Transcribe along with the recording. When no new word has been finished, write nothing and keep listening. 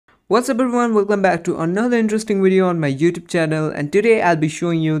What's up everyone, welcome back to another interesting video on my YouTube channel, and today I'll be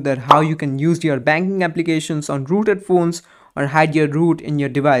showing you that how you can use your banking applications on rooted phones or hide your root in your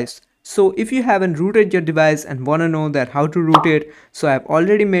device. So if you haven't rooted your device and wanna know that how to root it, so I've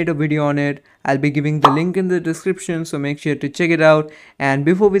already made a video on it. I'll be giving the link in the description, so make sure to check it out. And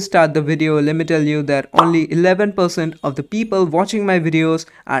before we start the video, let me tell you that only 11% of the people watching my videos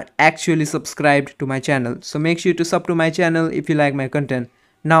are actually subscribed to my channel. So make sure to sub to my channel if you like my content.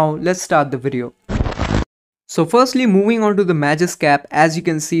 Now let's start the video. So firstly, moving on to the Magisk app, as you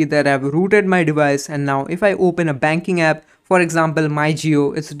can see that I've rooted my device, and now if I open a banking app, for example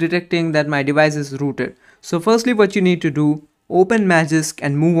MyJio, it's detecting that my device is rooted. So firstly, what you need to do, open Magisk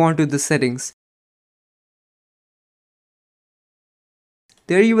and move on to the settings.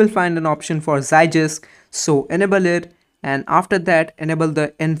 There you will find an option for Zygisk, so enable it, and after that enable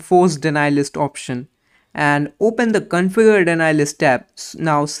the enforce deny list option and open the configure deny list tab.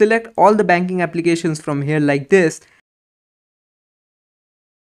 Now select all the banking applications from here like this,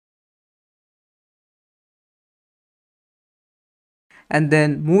 and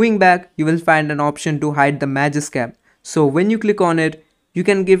then moving back you will find an option to hide the Magisk app. So when you click on it, you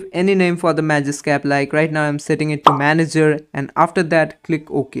can give any name for the Magisk app, like right now I'm setting it to manager, and after that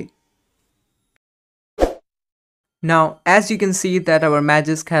click OK. Now as you can see that our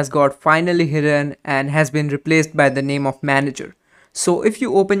Magisk has got finally hidden and has been replaced by the name of manager. So if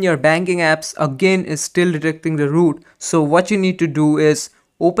you open your banking apps, again it's still detecting the root. So what you need to do is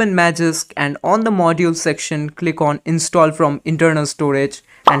open Magisk and on the module section click on install from internal storage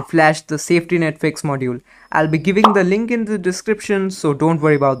and flash the safety net fix module. I'll be giving the link in the description, so don't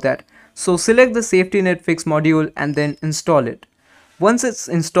worry about that. So select the safety net fix module and then install it. Once it's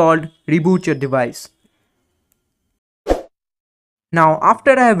installed, reboot your device. Now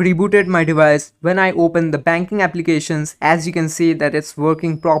after I have rebooted my device, when I open the banking applications, as you can see that it's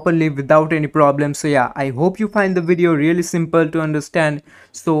working properly without any problem. So yeah, I hope you find the video really simple to understand.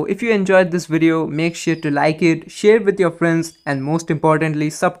 So if you enjoyed this video, make sure to like it, share it with your friends, and most importantly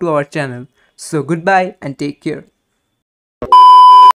sub to our channel. So goodbye and take care.